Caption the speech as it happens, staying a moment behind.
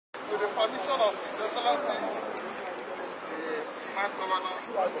permission of His Excellency, the Smart Governor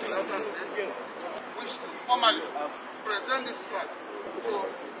of the Delta State, wish to formally present this flag to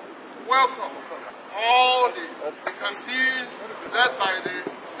welcome all the campaigns led by the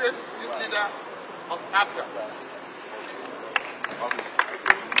state youth leader of APGA.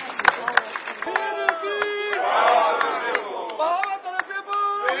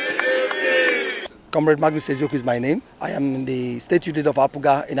 Comrade Magnus Ezioku is my name. I am the state youth leader of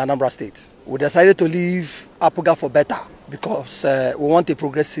APGA in Anambra State. We decided to leave APGA for better because we want a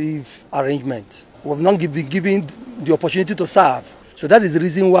progressive arrangement. We have not been given the opportunity to serve. So that is the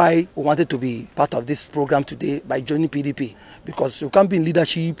reason why we wanted to be part of this program today by joining PDP. Because you can't be in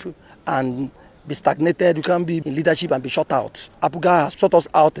leadership and be stagnated. You can't be in leadership and be shut out. APGA has shut us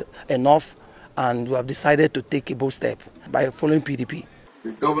out enough, and we have decided to take a bold step by following PDP.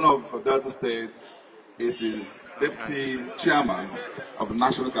 The governor of Delta State is the deputy chairman of the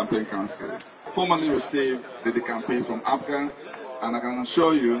National Campaign Council. Formally received the campaigns from APGA, and I can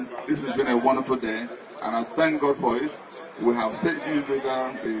assure you this has been a wonderful day, and I thank God for it. We have state youth leaders,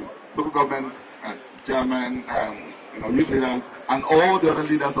 the local government, chairman, youth leaders, and all the other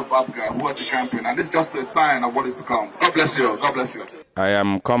leaders of APGA who are the campaign, and this is just a sign of what is to come. God bless you. God bless you. I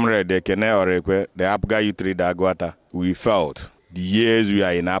am Comrade Ekene Orekwe, the APGA youth leader Agwata. We felt the years we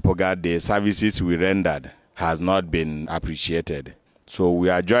are in APGA, the services we rendered has not been appreciated. So we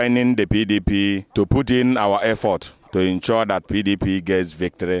are joining the PDP to put in our effort to ensure that PDP gets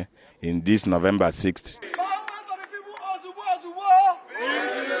victory in this November 6th.